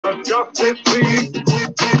Justice League.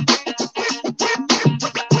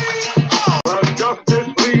 The Justice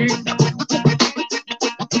League.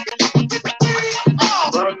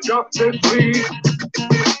 The Justice League.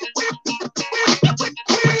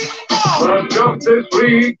 The Justice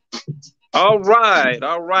League. All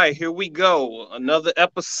right, here we go. Another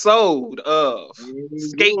episode of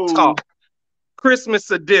Skate Talk,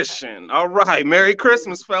 Christmas edition. All right, Merry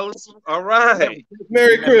Christmas, fellas. All right.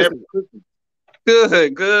 Merry Christmas.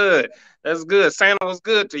 Good. That's good. Santa was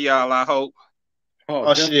good to y'all, I hope.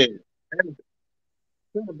 Oh shit.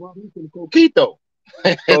 Santa brought me some coquito.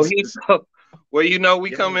 Well, you know, we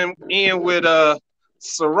coming in with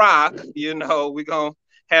Ciroc. You know, we gonna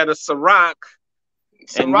have a Ciroc.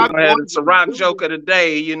 And we're gonna have the Ciroc joke of the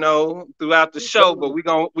day, you know, throughout the show. But we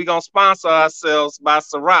gonna sponsor ourselves by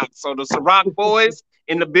Ciroc. So the Ciroc boys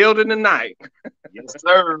in the building tonight. Yes,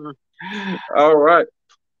 sir. All right.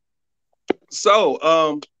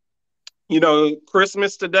 So, you know,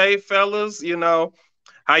 Christmas today, fellas. You know,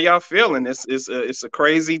 how y'all feeling? It's a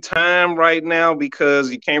crazy time right now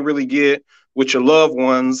because you can't really get with your loved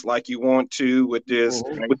ones like you want to with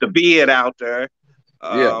the bid out there.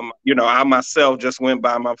 You know, I myself just went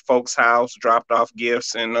by my folks' house, dropped off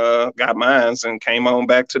gifts, and got mines, and came on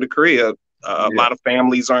back to the crib. A lot of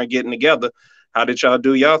families aren't getting together. How did y'all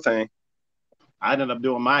do y'all thing? I ended up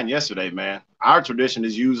doing mine yesterday, man. Our tradition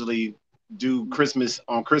is usually do Christmas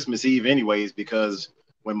on Christmas Eve, anyways, because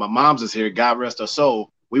when my mom's is here, God rest her soul,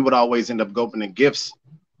 we would always end up opening gifts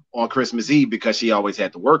on Christmas Eve because she always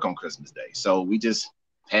had to work on Christmas Day. So we just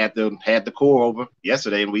had the core over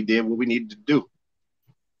yesterday, and we did what we needed to do.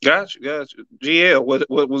 Gotcha. GL,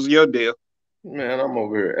 what was your deal? Man, I'm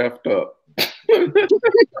over here effed up.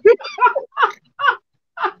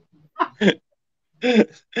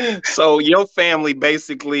 So your family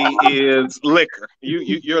basically is liquor.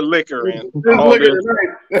 You're liquoring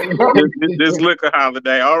this liquor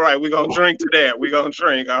holiday. All right, we're gonna drink to that. We're gonna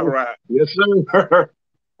drink. All right. Yes, sir.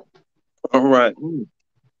 All right.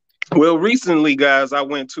 Well, recently, guys, I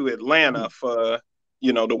went to Atlanta for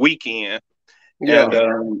the weekend. Yeah.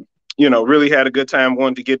 And, really had a good time.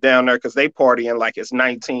 Wanted to get down there because they partying like it's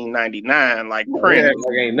 1999, like Prince.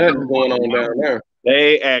 Like ain't nothing going on down there.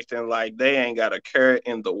 They acting like they ain't got a care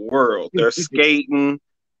in the world. They're skating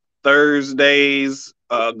Thursdays,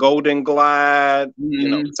 Golden Glide.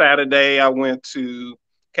 Saturday I went to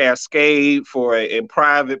Cascade for a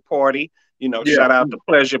private party. Shout out to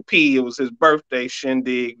Pleasure P. It was his birthday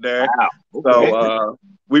shindig there. Wow. Okay. So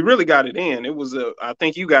we really got it in. It was I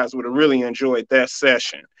think you guys would have really enjoyed that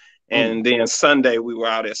session. And then Sunday we were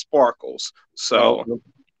out at Sparkles. So,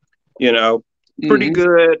 pretty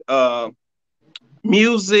good.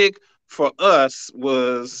 Music for us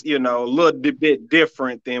was, a little bit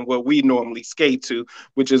different than what we normally skate to,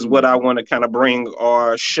 which is what I want to kind of bring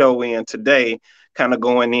our show in today, kind of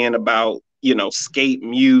going in about skate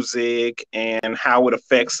music and how it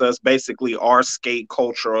affects us, basically our skate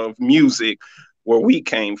culture of music where we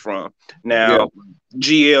came from. Now,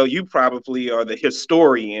 GL, you probably are the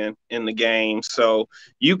historian in the game, so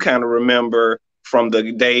you kind of remember from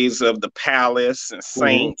the days of the Palace and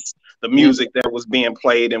Saints, the music that was being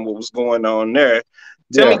played and what was going on there.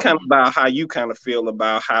 Tell me kind of about how you kind of feel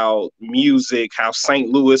about how St.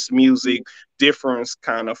 Louis music differs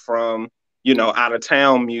kind of from out of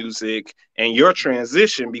town music and your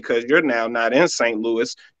transition, because you're now not in St.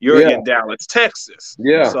 Louis, you're in Dallas, Texas.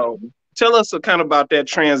 Yeah. So tell us kind of about that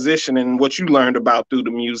transition and what you learned about through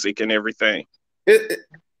the music and everything.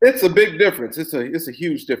 It's a big difference. It's a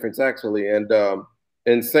huge difference, actually. And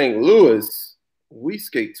in St. Louis, we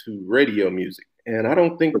skate to radio music. And I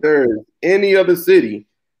don't think there is any other city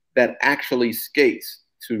that actually skates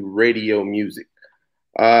to radio music.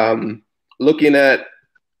 Looking at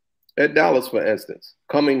Dallas, for instance,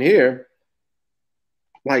 coming here,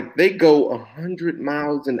 like they go 100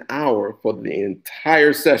 miles an hour for the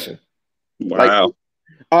entire session. Wow.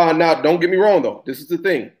 Now, don't get me wrong, though. This is the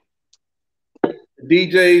thing.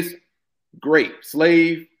 DJs, great.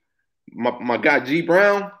 Slave, my guy G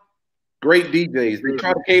Brown, great DJs. They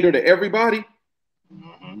try to cater to everybody,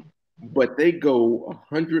 but they go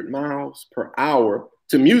 100 miles per hour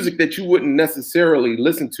to music that you wouldn't necessarily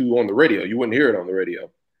listen to on the radio. You wouldn't hear it on the radio.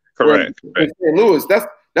 Correct. In St. Louis,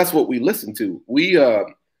 that's what we listen to. We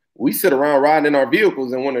sit around riding in our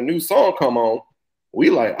vehicles, and when a new song come on,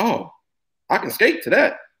 we like, oh, I can skate to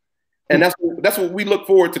that. And that's what we look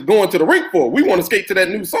forward to going to the rink for. We want to skate to that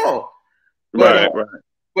new song. But, right.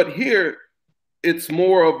 But here, it's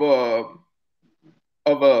more of a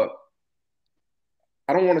I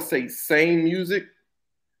don't want to say same music.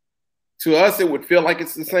 To us, it would feel like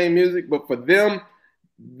it's the same music, but for them,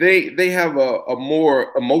 they have a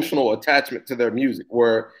more emotional attachment to their music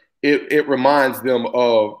where it reminds them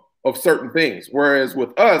of certain things. Whereas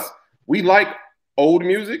with us, we like old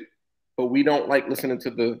music, but we don't like listening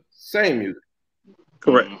to the same music.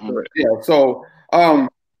 Correct. Mhm. Correct. Yeah. So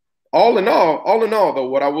all in all, though,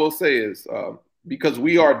 what I will say is because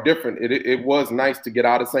we are different, it was nice to get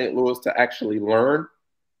out of St. Louis to actually learn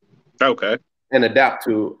Okay. and adapt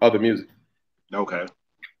to other music. Okay.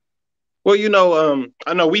 Well,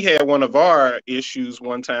 I know we had one of our issues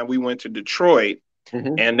one time. We went to Detroit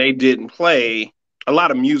Mhm. and they didn't play a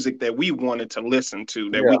lot of music that we wanted to listen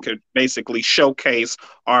to, that we could basically showcase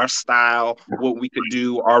our style, what we could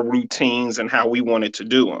do, our routines, and how we wanted to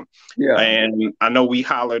do them. Yeah. And I know we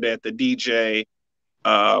hollered at the DJ.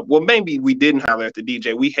 Well, maybe we didn't holler at the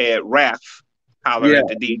DJ. We had Raph holler at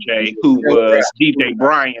the DJ, who was DJ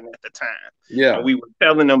Brian at the time. Yeah. And we were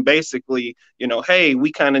telling them basically, hey,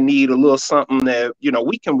 we kind of need a little something that,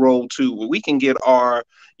 we can roll to, where we can get our,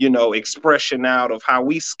 expression out of how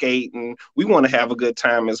we skate, and we want to have a good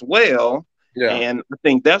time as well. Yeah. And I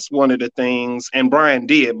think that's one of the things, and Brian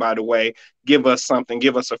did, by the way, give us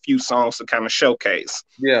a few songs to kind of showcase.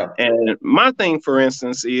 Yeah. And my thing, for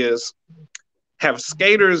instance, is, have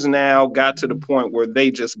skaters now got to the point where they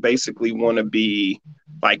just basically want to be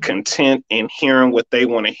like content in hearing what they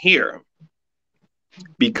want to hear?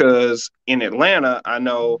 Because in Atlanta, I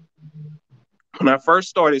know when I first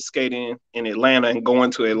started skating in Atlanta and going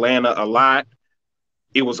to Atlanta a lot,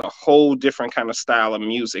 it was a whole different kind of style of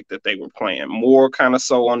music that they were playing, more kind of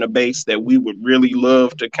so on the bass that we would really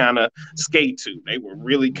love to kind of skate to. They were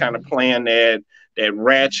really kind of playing that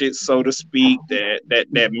ratchet, so to speak,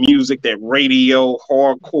 that music, that radio,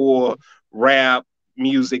 hardcore rap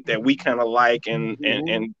music that we kind of like and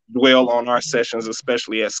dwell on our sessions,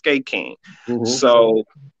 especially at Skate King. Mhm. So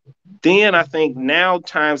then I think now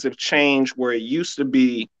times have changed, where it used to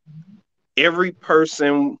be every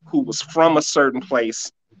person who was from a certain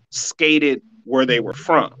place skated where they were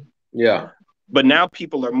from. Yeah. But now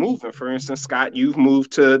people are moving. For instance, Scott, you've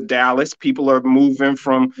moved to Dallas. People are moving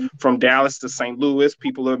from Dallas to St. Louis.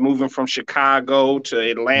 People are moving from Chicago to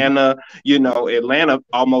Atlanta. Atlanta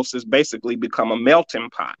almost has basically become a melting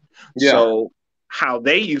pot. Yeah. So how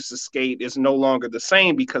they used to skate is no longer the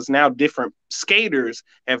same, because now different skaters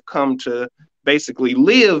have come to basically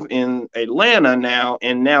live in Atlanta now,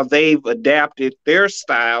 and now they've adapted their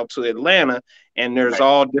style to Atlanta, and there's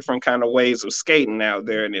all different kind of ways of skating out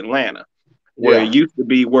there in Atlanta. Where it used to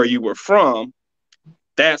be where you were from,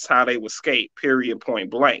 that's how they would skate, period,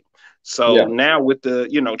 point blank. So now with the,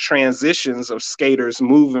 transitions of skaters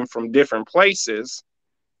moving from different places,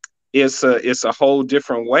 it's a whole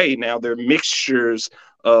different way. Now they're mixtures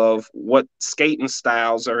of what skating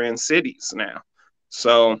styles are in cities now.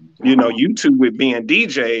 So, you two with being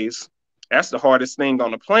DJs, that's the hardest thing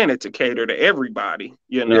on the planet, to cater to everybody,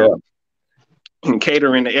 and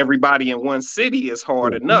catering to everybody in one city is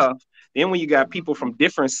hard enough. Then when you got people from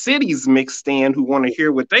different cities mixed in who want to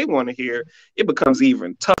hear what they want to hear, it becomes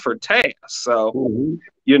even tougher task. So,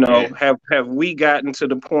 have we gotten to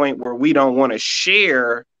the point where we don't want to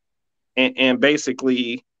share and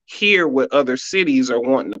basically hear what other cities are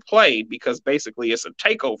wanting to play, because basically it's a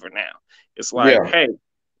takeover now? It's like, hey,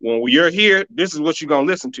 when you're here, this is what you're going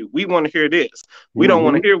to listen to. We want to hear this. We don't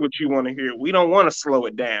want to hear what you want to hear. We don't want to slow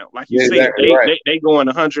it down. Like you said, they going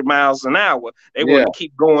 100 miles an hour. They want to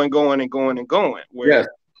keep going and going and going. Where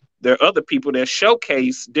there are other people that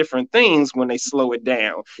showcase different things when they slow it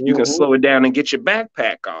down. You can slow it down and get your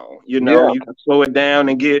backpack on. You can slow it down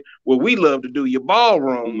and get what we love to do, your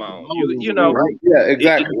ballroom on. Yeah,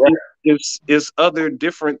 exactly. It's other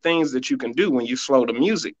different things that you can do when you slow the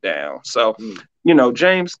music down. So,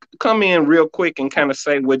 James, come in real quick and kind of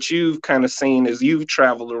say what you've kind of seen as you've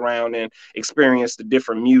traveled around and experienced the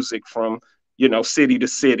different music from, city to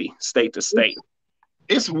city, state to state.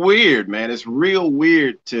 It's weird, man. It's real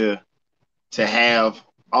weird to have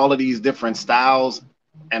all of these different styles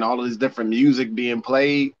and all of this different music being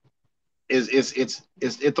played.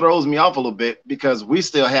 It throws me off a little bit, because we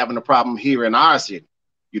still having a problem here in our city.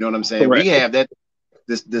 You know what I'm saying? Correct. We have that.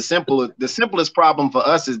 The simplest problem for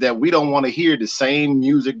us is that we don't want to hear the same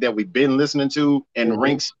music that we've been listening to in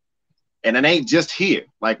rinks. And it ain't just here.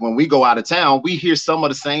 Like when we go out of town, we hear some of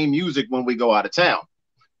the same music when we go out of town.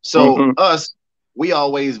 So we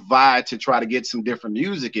always vie to try to get some different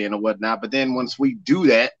music in or whatnot. But then once we do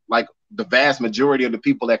that, like the vast majority of the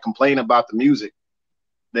people that complain about the music,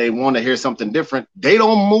 they want to hear something different. They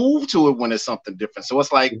don't move to it when it's something different. So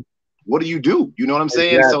it's like, what do? You know what I'm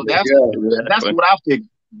saying? Exactly. So that's what I picked.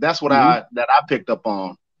 That's what I picked up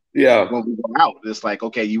on. Yeah. When we go out, it's like,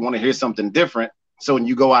 okay, you want to hear something different. So when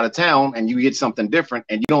you go out of town and you get something different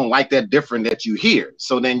and you don't like that different that you hear.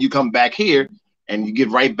 So then you come back here and you get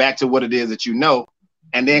right back to what it is that you know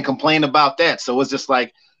and then complain about that. So it's just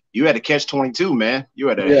like you had a catch-22, man. You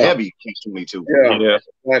had a heavy catch-22. Yeah,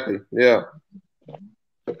 exactly. Yeah.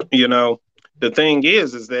 You know, the thing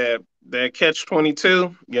is that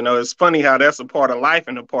catch-22, you know, it's funny how that's a part of life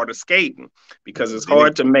and a part of skating, because it's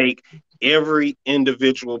hard to make every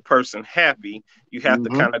individual person happy. You have to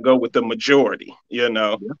kind of go with the majority, you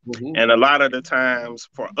know. And a lot of the times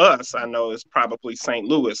for us, I know it's probably St.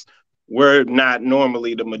 Louis, we're not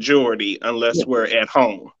normally the majority unless we're at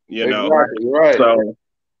home, you know. Right. So,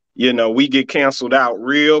 you know, we get canceled out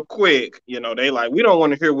real quick. You know, they like, we don't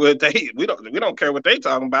want to hear what we don't care what they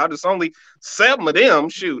talking about. It's only 7 of them.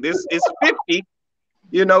 Shoot, it's 50.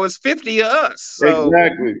 You know, it's 50 of us. So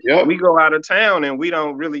we go out of town and we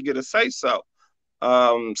don't really get a say so.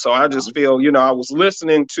 So I just feel, you know, I was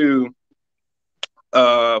listening to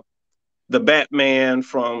the Batman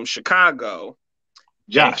from Chicago.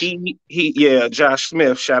 Josh. Josh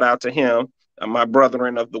Smith, shout out to him. My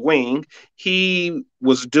brethren of the wing, he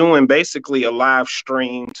was doing basically a live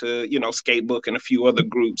stream to, you know, Skatebook and a few other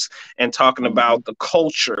groups, and talking about the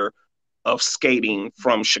culture of skating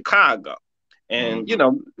from Chicago. And, you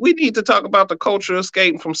know, we need to talk about the culture of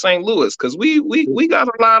skating from St. Louis, because we got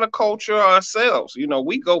a lot of culture ourselves. You know,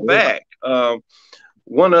 we go back.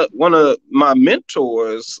 One of my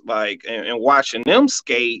mentors, like, and watching them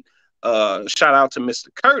skate, shout out to Mr.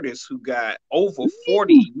 Curtis, who got over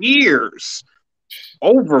 40 years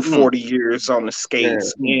on the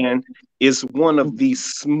skates, and is one of the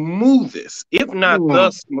smoothest, if not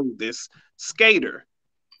the smoothest skater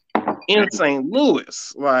in St.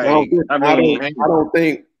 Louis. Like, I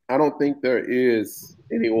don't think there is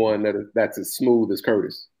anyone that's as smooth as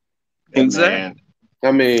Curtis. Exactly.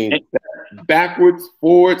 I mean, backwards,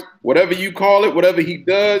 forwards, whatever you call it, whatever he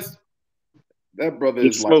does, that brother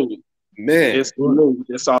is smooth. Like, man, it's smooth.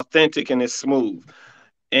 It's authentic and it's smooth.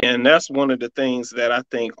 And that's one of the things that I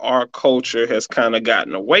think our culture has kind of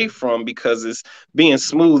gotten away from, because it's being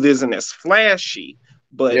smooth isn't as flashy,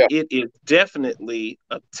 but it is definitely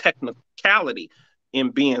a technicality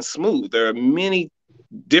in being smooth. There are many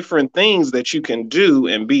different things that you can do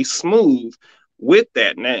and be smooth with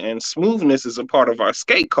that. And smoothness is a part of our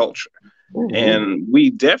skate culture. And we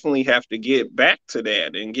definitely have to get back to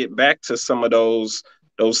that and get back to some of those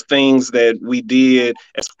things that we did,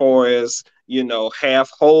 as far as, you know, half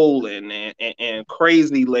holing and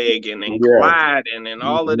crazy legging and gliding and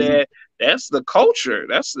all of that. That's the culture.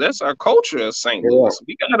 That's our culture of St. Louis.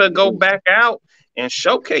 We gotta go back out and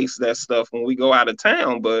showcase that stuff when we go out of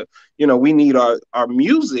town. But, you know, we need our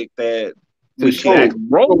music that we can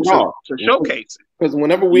roll to showcase it. Because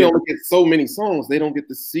whenever we only get so many songs, they don't get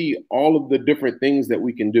to see all of the different things that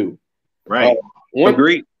we can do. Right.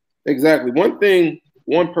 Agreed. Exactly. One thing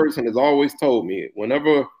one person has always told me,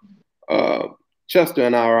 whenever Chester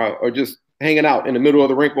and I are just hanging out in the middle of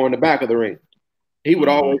the rink or in the back of the rink, he would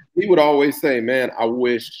always say, "Man, I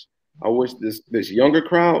wish this younger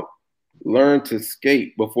crowd learned to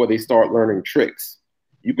skate before they start learning tricks.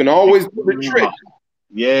 You can always do the trick.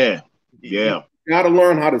 Yeah. You got to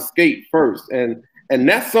learn how to skate first." And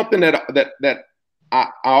that's something that I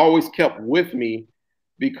always kept with me,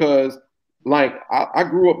 because like I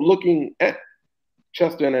grew up looking at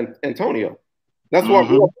Chester and Antonio. That's what I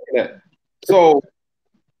grew up looking at. So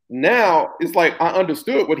now it's like I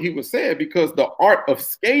understood what he was saying, because the art of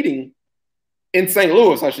skating in St.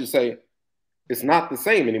 Louis, I should say, it's not the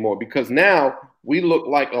same anymore, because now we look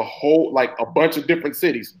like a bunch of different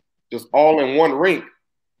cities, just all in one rink.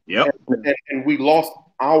 Yep. And we lost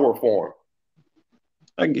our form.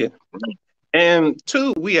 I get it. And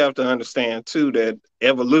two, we have to understand too that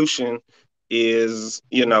evolution is,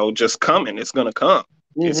 you know, just coming. It's going to come.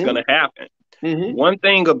 It's going to happen. One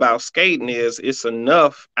thing about skating is it's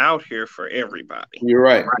enough out here for everybody. You're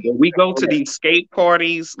right. When we go to these skate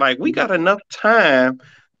parties, like, we got enough time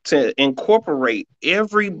to incorporate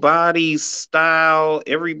everybody's style,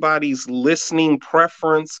 everybody's listening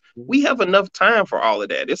preference. We have enough time for all of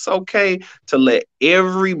that. It's okay to let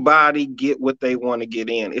everybody get what they want to get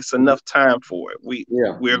in. It's enough time for it.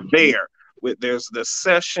 We're there. There's the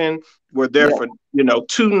session. We're there for, you know,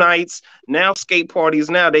 2 nights. Now skate parties,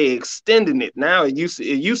 now they extending it. Now it used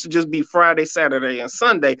to just be Friday, Saturday, and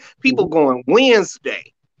Sunday. People going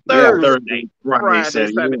Wednesday, Thursday, Friday,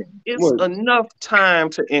 Saturday. It's enough time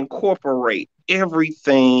to incorporate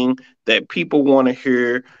everything that people want to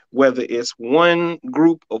hear, whether it's one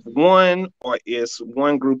group of 1 or it's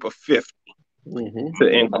one group of 50. To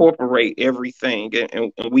incorporate everything,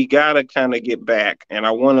 and we gotta kind of get back. And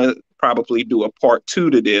I want to probably do a part 2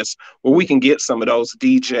 to this where we can get some of those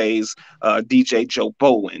DJs, DJ Joe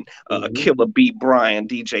Bowen, Killer B. Brian,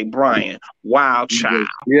 DJ Brian, Wild Child.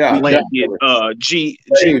 Yeah, we can get G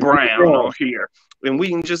Brown on here. And we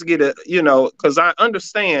can just get a, you know, because I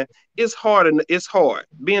understand it's hard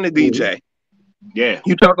being a DJ. Yeah.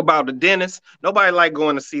 You talk about the dentist, nobody like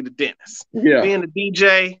going to see the dentist. Yeah. Being a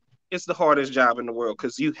DJ, it's the hardest job in the world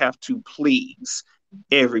because you have to please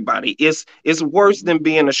everybody. It's worse than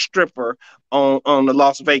being a stripper on the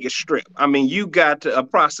Las Vegas Strip. I mean, you got to a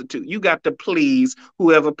prostitute. You got to please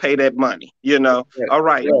whoever pay that money. You know. Yeah. All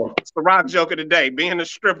right. Yeah. It's the rock joke of the day. Being a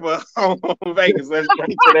stripper on Vegas. Let's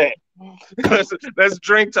drink to that. Let's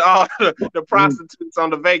drink to all the prostitutes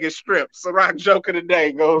on the Vegas Strip. It's the rock joke of the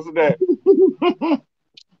day goes to that.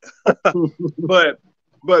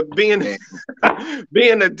 But being a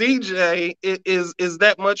DJ is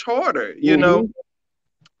that much harder. You know.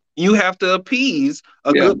 You have to appease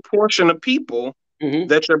a good portion of people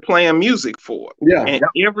that you're playing music for. Yeah. And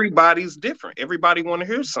everybody's different. Everybody want to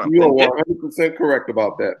hear something. You're 100% correct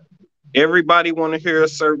about that. Everybody want to hear a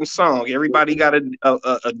certain song. Everybody got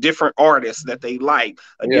a different artist that they like,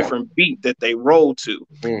 a different beat that they roll to.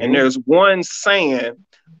 And there's one saying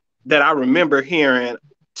that I remember hearing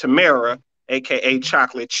Tamara, aka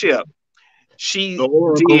Chocolate Chip. She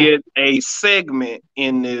did a segment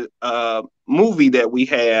in the movie that we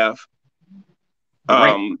have,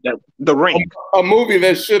 The Ring. A movie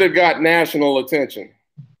that should have got national attention.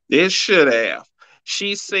 It should have.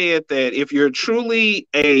 She said that if you're truly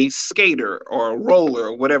a skater or a roller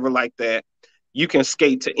or whatever like that, you can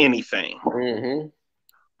skate to anything.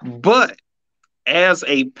 But as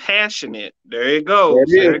a passionate, there it goes.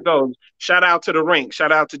 There it goes. Shout out to The Rink.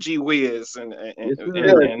 Shout out to G Wiz and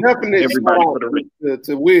everybody for The Rink.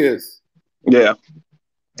 To Wiz. Yeah.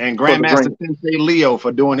 And Grandmaster Sensei Leo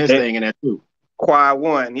for doing his thing in that too. Quad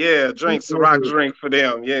One. Yeah. Drinks, a rock drink for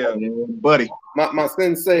them. Yeah. Buddy. My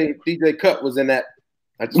sensei, DJ Cut, was in that.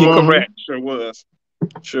 Correct. Sure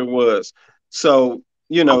was. So,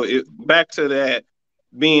 you know, back to that,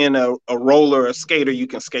 being a roller, a skater, you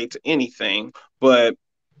can skate to anything. But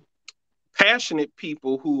passionate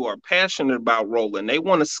people who are passionate about rolling, they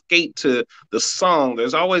want to skate to the song.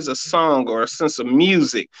 There's always a song or a sense of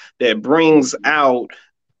music that brings out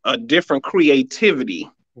a different creativity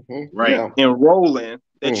in rolling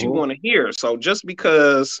that you want to hear. So just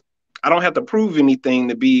because I don't have to prove anything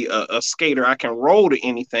to be a skater, I can roll to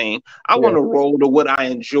anything. I want to roll to what I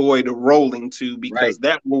enjoy the rolling to, because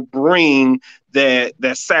that will bring that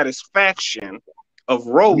satisfaction of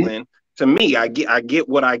rolling to me. I get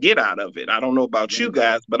what I get out of it. I don't know about you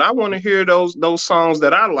guys, but I want to hear those songs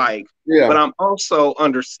that I like. Yeah. But I'm also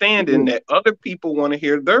understanding that other people want to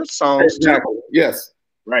hear their songs too. Yes.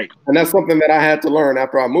 Right. And that's something that I had to learn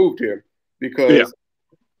after I moved here, because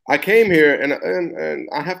I came here and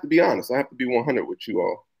I have to be honest. I have to be 100 with you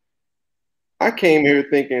all. I came here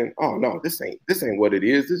thinking, oh no, this ain't what it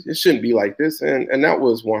is. It shouldn't be like this. And that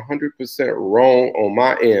was 100% wrong on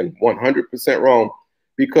my end. 100% wrong,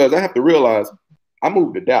 because I have to realize I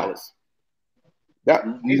moved to Dallas.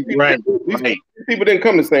 These people didn't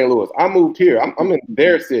come to St. Louis. I moved here. I'm in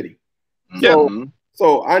their city.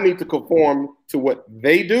 So I need to conform to what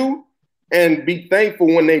they do and be thankful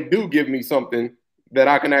when they do give me something that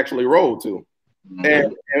I can actually roll to.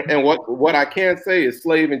 And what I can say is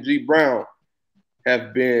Slave and G Brown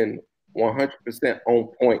have been 100% on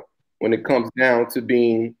point when it comes down to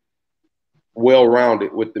being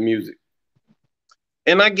well-rounded with the music.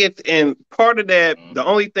 And and part of that, the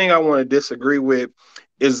only thing I want to disagree with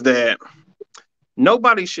is that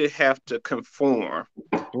nobody should have to conform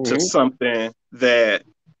to something that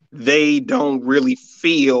they don't really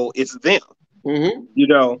feel is them. You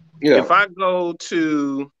know, if I go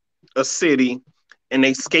to a city and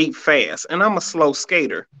they skate fast and I'm a slow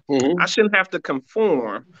skater, I shouldn't have to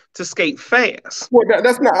conform to skate fast. Well,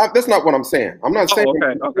 that's not what I'm saying. I'm not saying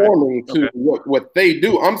conforming to what they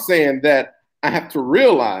do. I'm saying that I have to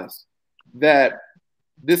realize that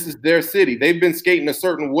this is their city. They've been skating a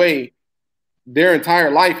certain way their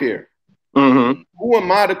entire life here. Who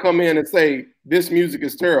am I to come in and say this music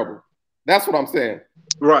is terrible? That's what I'm saying.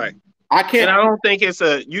 Right. I can't. And I don't think it's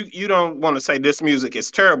you don't want to say this music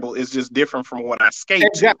is terrible. It's just different from what I skate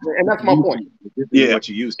exactly. And that's my point. Yeah. What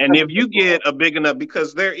you use. And if you get a big enough,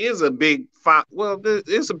 because there is a big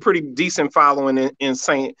there's a pretty decent following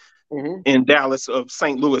in Dallas of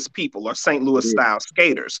St. Louis people or St. Louis style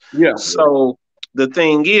skaters. Yeah. So the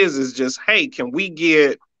thing is just, hey, can we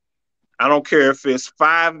get, I don't care if it's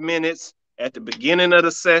 5 minutes at the beginning of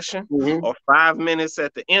the session Mhm. or 5 minutes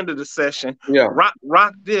at the end of the session. Yeah.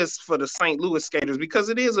 Rock this for the St. Louis skaters, because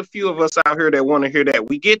it is a few of us out here that want to hear that.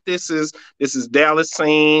 We get this is Dallas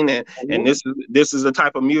scene, and this is the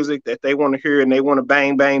type of music that they want to hear, and they want to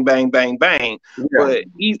bang, bang, bang, bang, bang. Yeah. But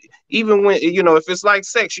even when, you know, if it's like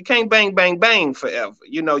sex, you can't bang, bang, bang forever.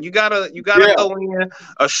 You know, you gotta Yeah. throw in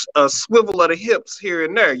a swivel of the hips here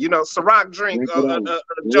and there. You know, Ciroc drink a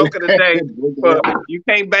joke of the day. But you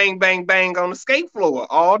can't bang, bang, bang on the skate floor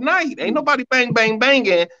all night. Ain't nobody bang, bang,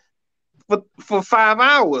 banging for 5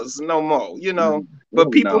 hours no more. You know,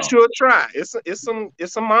 but people sure try. It's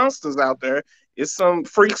some monsters out there. It's some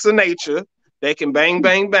freaks of nature. They can bang,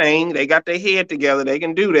 bang, bang. They got their head together. They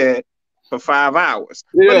can do that for 5 hours.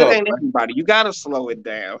 But it ain't everybody. You gotta slow it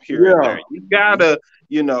down here and there. You gotta,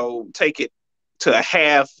 you know, take it to a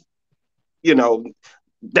half, you know,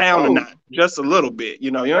 down a notch, just a little bit.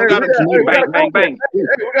 You know, you don't gotta keep bang, bang, bang. Hey,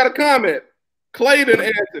 we got a comment. Clayton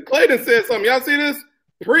answered. Clayton said something. Y'all see this?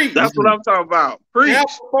 Preach. That's what I'm talking about. Preach.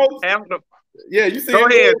 Yeah, you see.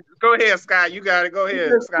 Go ahead, Scott. You got it. Go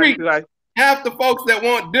ahead, Scott. Half the folks that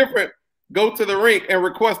want different go to the rink and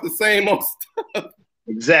request the same old stuff.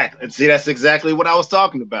 Exactly. See, that's exactly what I was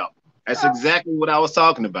talking about. That's exactly what I was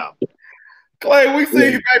talking about. Clay, we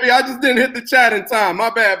see you, baby. I just didn't hit the chat in time. My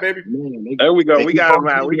bad, baby. There we go. We got him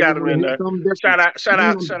out. We got him in there. Shout out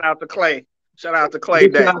to Clay. Shout out to Clay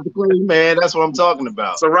Day. Shout out to Clay, man. That's what I'm talking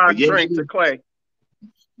about. So rock drink to Clay.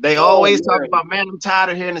 They always talk about, man, I'm tired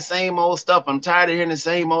of hearing the same old stuff. I'm tired of hearing the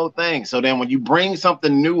same old thing. So then when you bring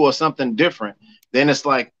something new or something different, then it's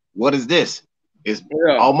like, what is this? It's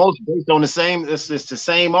almost based on the same. It's the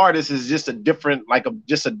same artist. It's just a different,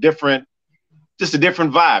 just a different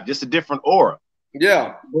vibe, just a different aura.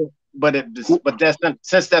 Yeah. But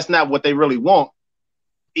since that's not what they really want,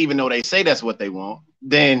 even though they say that's what they want,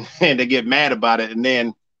 then they get mad about it, and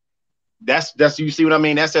then that's you see what I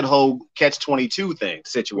mean? That's that whole catch-22 thing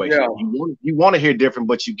situation. Yeah. You want to hear different,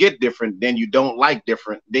 but you get different, then you don't like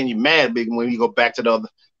different, then you're mad when you go back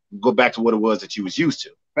to what it was that you was used to.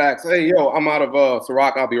 Facts. Hey, yo, I'm out of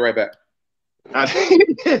Ciroc. I'll be right back.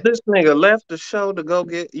 This nigga left the show to go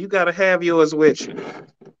get. You gotta have yours with you.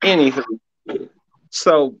 Anywho,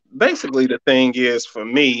 so basically the thing is for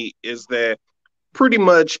me is that pretty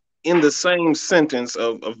much in the same sentence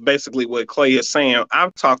of basically what Clay is saying,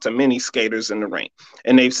 I've talked to many skaters in the ring,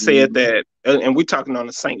 and they've said that, and we're talking on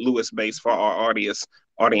the St. Louis base for our audience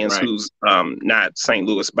right, who's not St.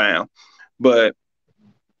 Louis bound, but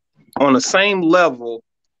on the same level,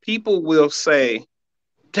 people will say,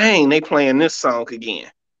 dang, they playing this song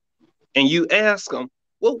again. And you ask them,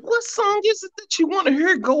 well, what song is it that you want to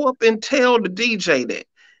hear? Go up and tell the DJ that.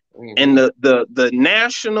 And the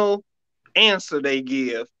national answer they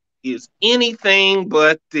give is anything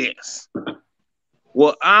but this.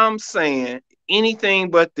 Well, I'm saying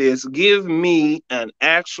anything but this. Give me an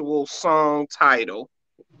actual song title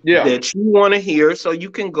that you want to hear so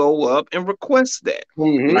you can go up and request that.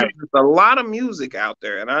 Right? There's a lot of music out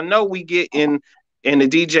there. And I know we get in the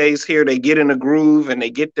DJs here, they get in a groove and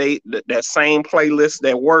they get that same playlist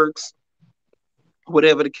that works,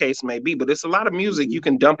 whatever the case may be. But it's a lot of music you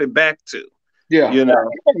can dump it back to. Yeah, you know,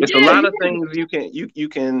 it's a lot of things you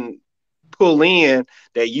can pull in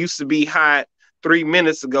that used to be hot 3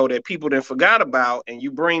 minutes ago that people then forgot about, and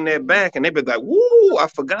you bring that back, and they be like, "Woo, I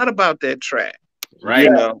forgot about that track." Right?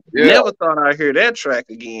 You know, never thought I'd hear that track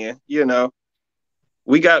again. You know,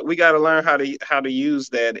 we got to learn how to use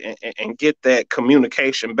that and get that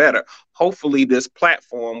communication better. Hopefully, this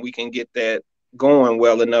platform we can get that going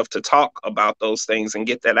well enough to talk about those things and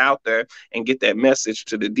get that out there and get that message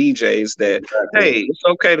to the DJs that, hey, it's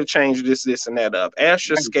okay to change this and that up. Ask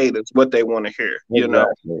your skaters what they want to hear, you know,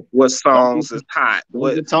 what songs is hot.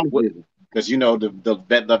 Because, you know,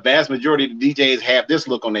 the vast majority of the DJs have this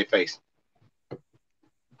look on their face.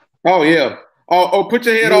 Oh, yeah. Oh, put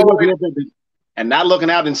your head all the way. And not looking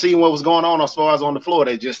out and seeing what was going on as far as on the floor.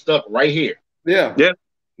 They just stuck right here. Yeah. Yeah.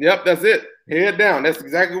 Yep, that's it. Head down. That's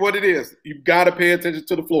exactly what it is. You've got to pay attention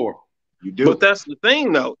to the floor. You do. But that's the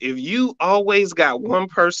thing, though. If you always got one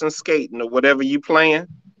person skating or whatever you playing,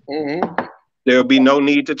 there'll be no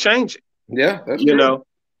need to change it. Yeah, that's true. Know,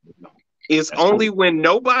 it's only when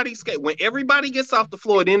nobody skate, when everybody gets off the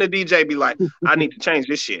floor, then the DJ be like, "I need to change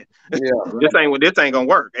this shit. This ain't gonna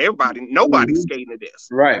work. Nobody's skating to this."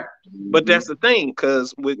 Right. But that's the thing,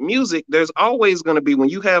 because with music, there's always gonna be, when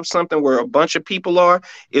you have something where a bunch of people are,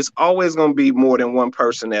 it's always gonna be more than one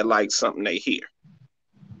person that likes something they hear.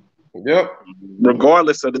 Yep.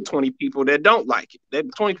 Regardless of the 20 people that don't like it. That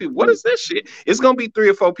 20 people, what is this shit? It's gonna be 3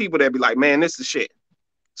 or 4 people that be like, man, this is shit.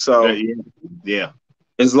 So yeah.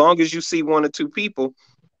 As long as you see 1 or 2 people,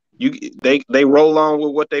 they roll on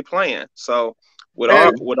with what they playing. So what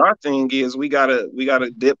our thing is, we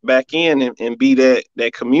gotta dip back in and be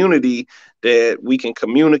that community that we can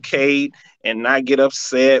communicate and not get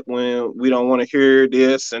upset when we don't want to hear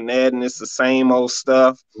this and that and it's the same old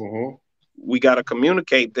stuff. Mm-hmm. We got to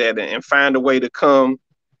communicate that and find a way to come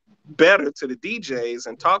better to the DJs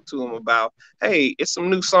and talk to them about, hey, it's some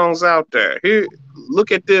new songs out there. Here,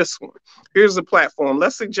 look at this one. Here's the platform.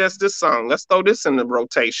 Let's suggest this song. Let's throw this in the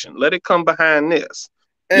rotation. Let it come behind this.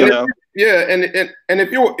 And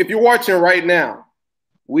if you're watching right now,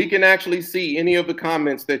 we can actually see any of the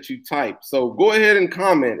comments that you type. So go ahead and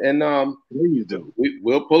comment, and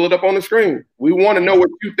we'll pull it up on the screen. We want to know what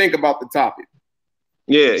you think about the topic.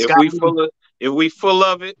 Yeah, if we full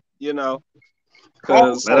of it, you know.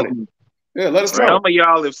 Because let us know.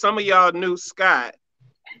 If some of y'all knew Scott,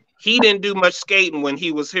 he didn't do much skating when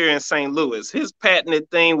he was here in St. Louis. His patented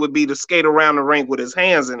thing would be to skate around the rink with his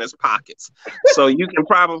hands in his pockets. So you can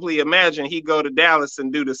probably imagine he'd go to Dallas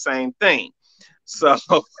and do the same thing. So,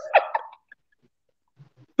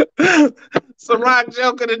 Rock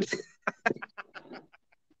joker today.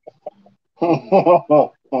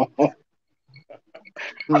 Oh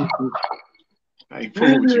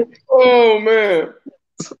man.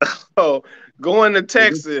 So going to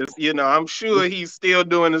Texas, you know, I'm sure he's still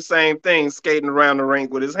doing the same thing, skating around the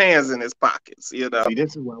rink with his hands in his pockets, you know. See,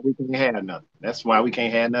 this is why we can't have nothing. That's why we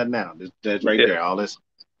can't have nothing now. That's right there. All this.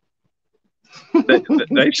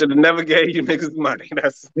 They should have never gave you niggas money.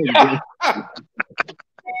 That's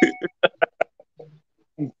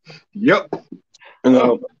yep. You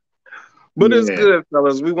know, but it's good,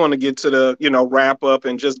 fellas. We want to get to the, you know, wrap up,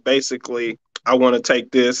 and just basically I want to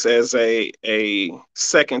take this as a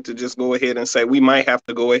second to just go ahead and say we might have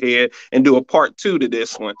to go ahead and do a part 2 to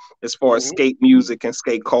this one as far as skate music and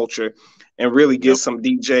skate culture, and really get some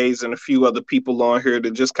DJs and a few other people on here to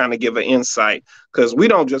just kind of give an insight, because we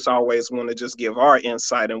don't just always want to just give our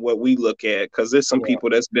insight and what we look at, because there's some people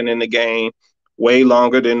that's been in the game way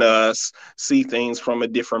longer than us, see things from a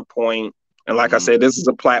different point. And like I said, this is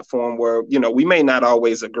a platform where, you know, we may not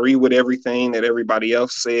always agree with everything that everybody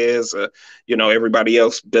else says, you know, everybody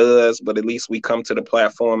else does, but at least we come to the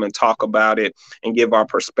platform and talk about it and give our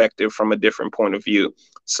perspective from a different point of view.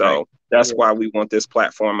 So that's why we want this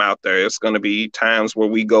platform out there. It's going to be times where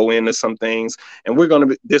we go into some things and we're going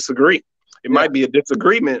to disagree. It might be a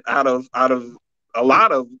disagreement out of a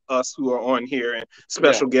lot of us who are on here and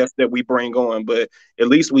special guests that we bring on, but at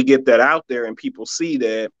least we get that out there and people see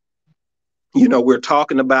that, you know, we're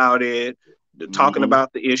talking about it, talking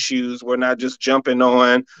about the issues. We're not just jumping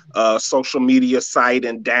on a social media site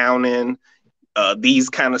and downing these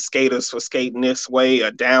kind of skaters for skating this way,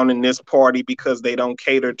 or down in this party because they don't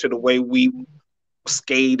cater to the way we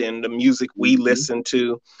skate and the music we listen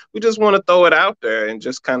to. We just want to throw it out there and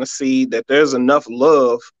just kind of see that there's enough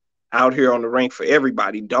love out here on the rink for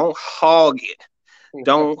everybody. Don't hog it. You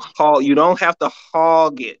don't have to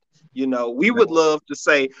hog it. You know, we would love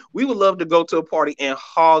to go to a party and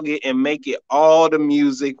hog it and make it all the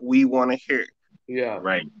music we want to hear. Yeah.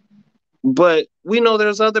 Right. But we know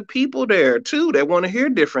there's other people there too that want to hear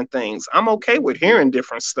different things. I'm okay with hearing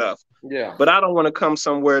different stuff. Yeah. But I don't want to come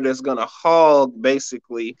somewhere that's going to hog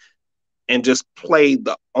basically and just play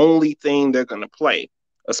the only thing they're going to play.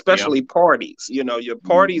 Especially parties. You know, your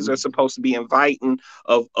parties are supposed to be inviting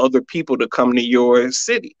of other people to come to your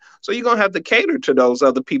city. So you're going to have to cater to those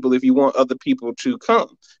other people if you want other people to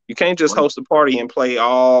come. You can't just host a party and play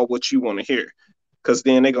all what you want to hear, because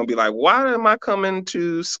then they're going to be like, why am I coming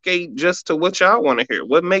to skate just to what y'all want to hear?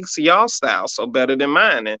 What makes y'all style so better than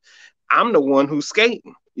mine? And I'm the one who's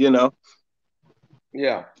skating, you know?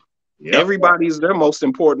 Yeah. Everybody's their most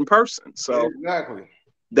important person. So exactly.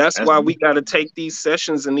 That's why we got to take these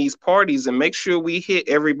sessions and these parties and make sure we hit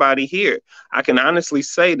everybody here. I can honestly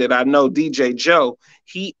say that I know DJ Joe,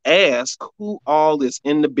 he asks who all is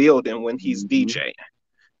in the building when he's DJing,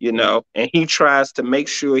 you know, and he tries to make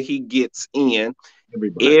sure he gets in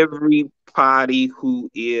everybody who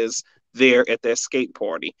is there at that skate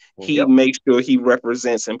party. He makes sure he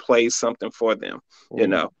represents and plays something for them, you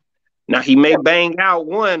know. Now, he may bang out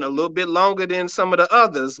one a little bit longer than some of the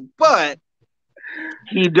others, but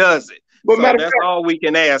he does it. But so that's all we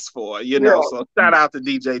can ask for, you know. So shout out to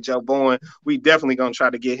DJ Joe Bowen. We definitely gonna try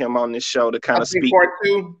to get him on this show to kind of speak. Part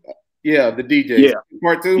 2, the DJs. Yeah,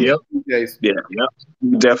 part 2. Yep. DJs. Yeah,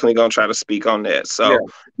 we're definitely gonna try to speak on that. So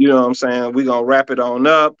you know what I'm saying. We're gonna wrap it on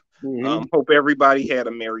up. Hope everybody had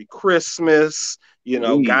a Merry Christmas. You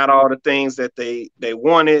know, got all the things that they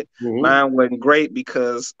wanted. Mine wasn't great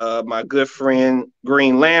because my good friend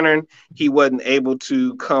Green Lantern, he wasn't able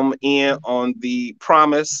to come in on the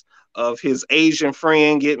promise of his Asian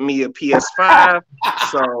friend getting me a PS5.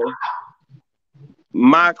 So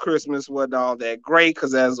my Christmas wasn't all that great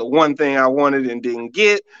because that's the one thing I wanted and didn't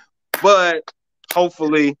get. But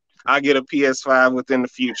hopefully I get a PS5 within the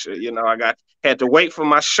future. You know, had to wait for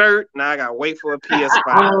my shirt. Now I gotta wait for a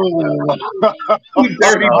PS5.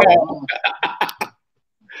 Dirty dog.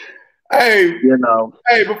 Hey, You know,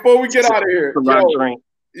 hey, before we get out of here, for my drink.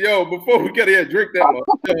 before we get here, drink that one.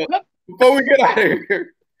 Before we get out of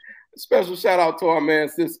here, a special shout out to our man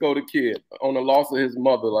Cisco the Kid on the loss of his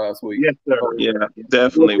mother last week. Yes, sir. Yeah,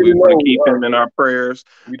 definitely. We want to keep him in our prayers.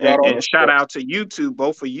 And shout out to you two.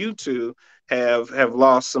 Both of you two have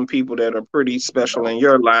lost some people that are pretty special in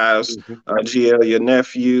your lives. GL, your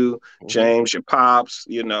nephew, James, your pops.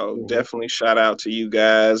 You know, definitely shout out to you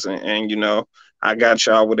guys. And you know, I got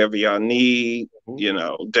y'all whatever y'all need. You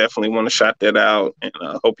know, definitely want to shout that out. And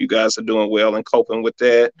I hope you guys are doing well and coping with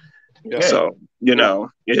that. Yeah. So, you know,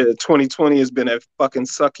 2020 has been a fucking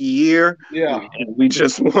sucky year. Yeah. And we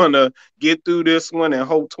just want to get through this one and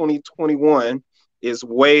hope 2021 is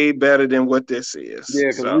way better than what this is. Yeah,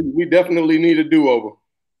 because we definitely need a do-over.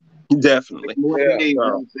 Definitely. 6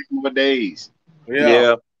 more days.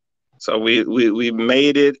 Yeah. So we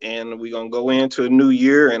made it, and we're going to go into a new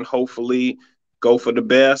year and hopefully go for the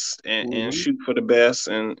best and shoot for the best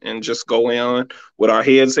and just go in with our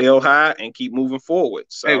heads held high and keep moving forward.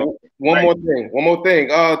 So hey, one more thing.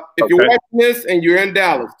 If you're watching this and you're in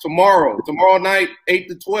Dallas tomorrow night, 8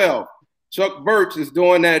 to 12, Chuck Birch is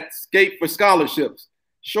doing that Skate for Scholarships.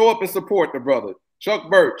 Show up and support the brother. Chuck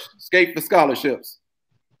Birch, Skate for Scholarships.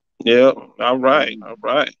 Yeah. All right.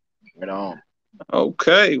 Right on.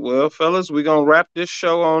 Okay. Well, fellas, we're going to wrap this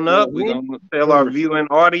show on up. We're going to tell our viewing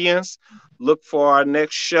audience, look for our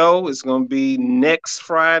next show. It's going to be next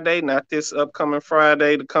Friday, not this upcoming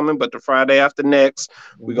Friday but the Friday after next.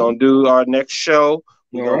 We're going to do our next show.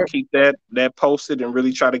 We're going to keep that posted and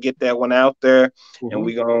really try to get that one out there. And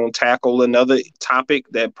we're going to tackle another topic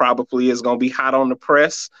that probably is going to be hot on the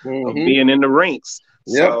press of being in the rinks.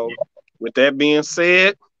 So with that being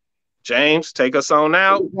said, James, take us on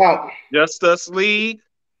out. Just Us League.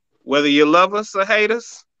 Whether you love us or hate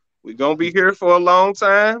us, we're going to be here for a long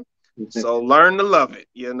time. So learn to love it,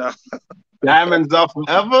 you know. Diamonds are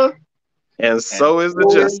forever. And so is the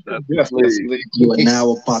Justice League. You are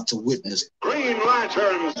now about to witness Green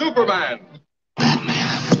Lantern Superman.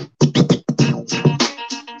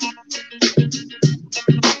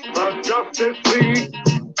 The Justice League.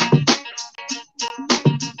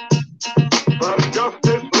 The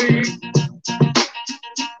Justice League.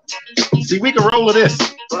 See, we can roll with this.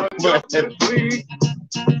 The Justice League.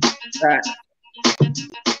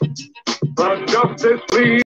 The Justice League.